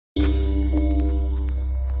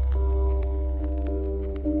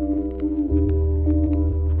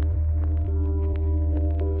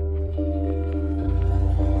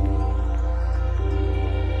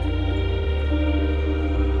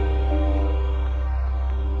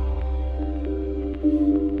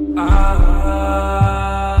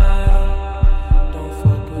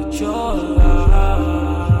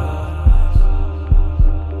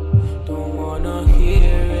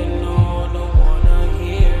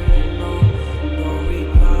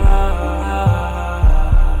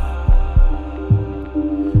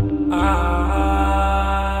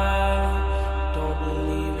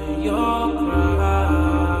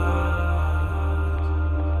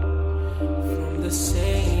the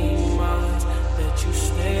same eyes that you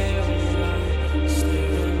stare in life.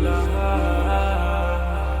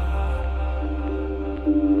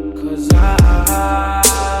 'Cause I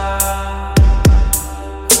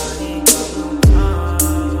ain't got no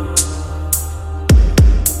time,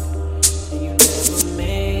 and you never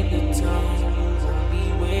made the time. You won't be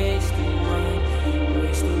wasting mine.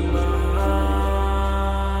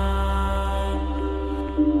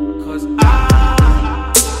 'Cause I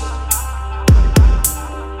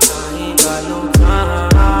ain't got no time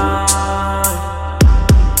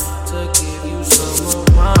to give you some of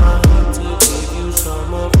mine, to give you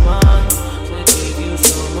some of mine, to give you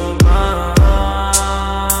some of mine.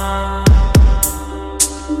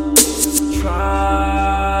 Try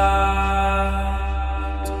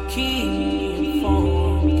to keep me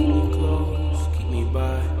informed, keep me close, keep me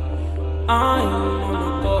by. I'm on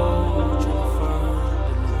the go, trying to find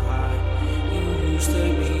a new high. You used to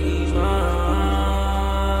be mine.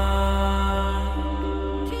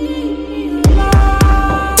 Keep me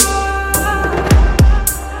alive,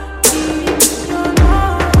 keep me in your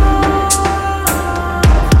life.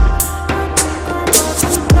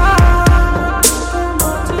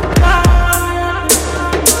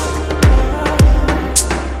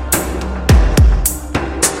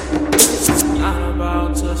 Not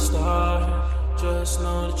about to start, just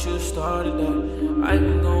know that you started that. I've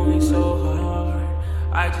been going so hard,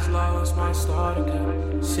 I just lost my starter cap.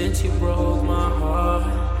 Since you broke my heart,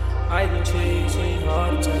 I've been chasing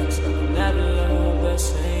heart attacks. I'll never love the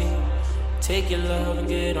same. Take your love and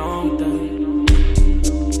get on with that.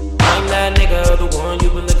 I'm that nigga, the one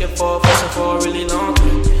you've been looking for, fussing for a really long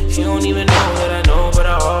time. She don't even know that I know, but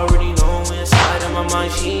I already know inside of my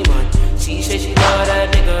mind she mine. She said she love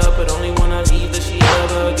that nigga, but only when I leave does she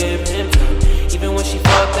ever give him time. Even when she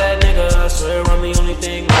fuck that nigga, I swear I'm the only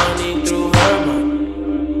thing running through her mind.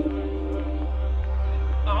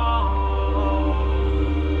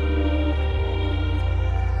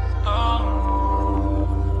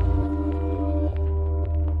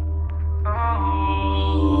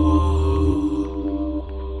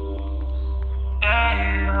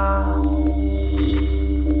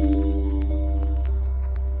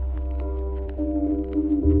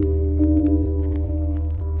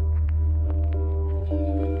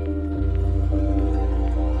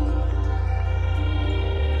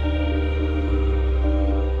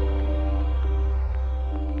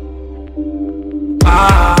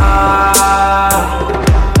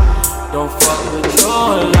 Don't fuck with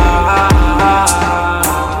your lies.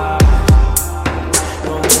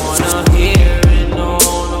 Don't wanna hear it, no.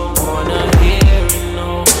 Don't wanna hear it, no.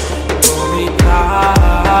 Don't reply.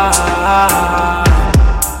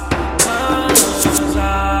 'Cause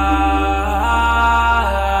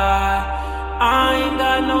I ain't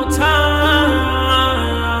got no time.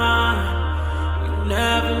 You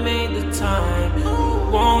never made the time. You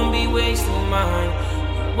won't be wasting mine.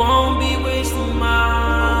 You won't be wasting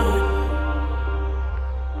mine.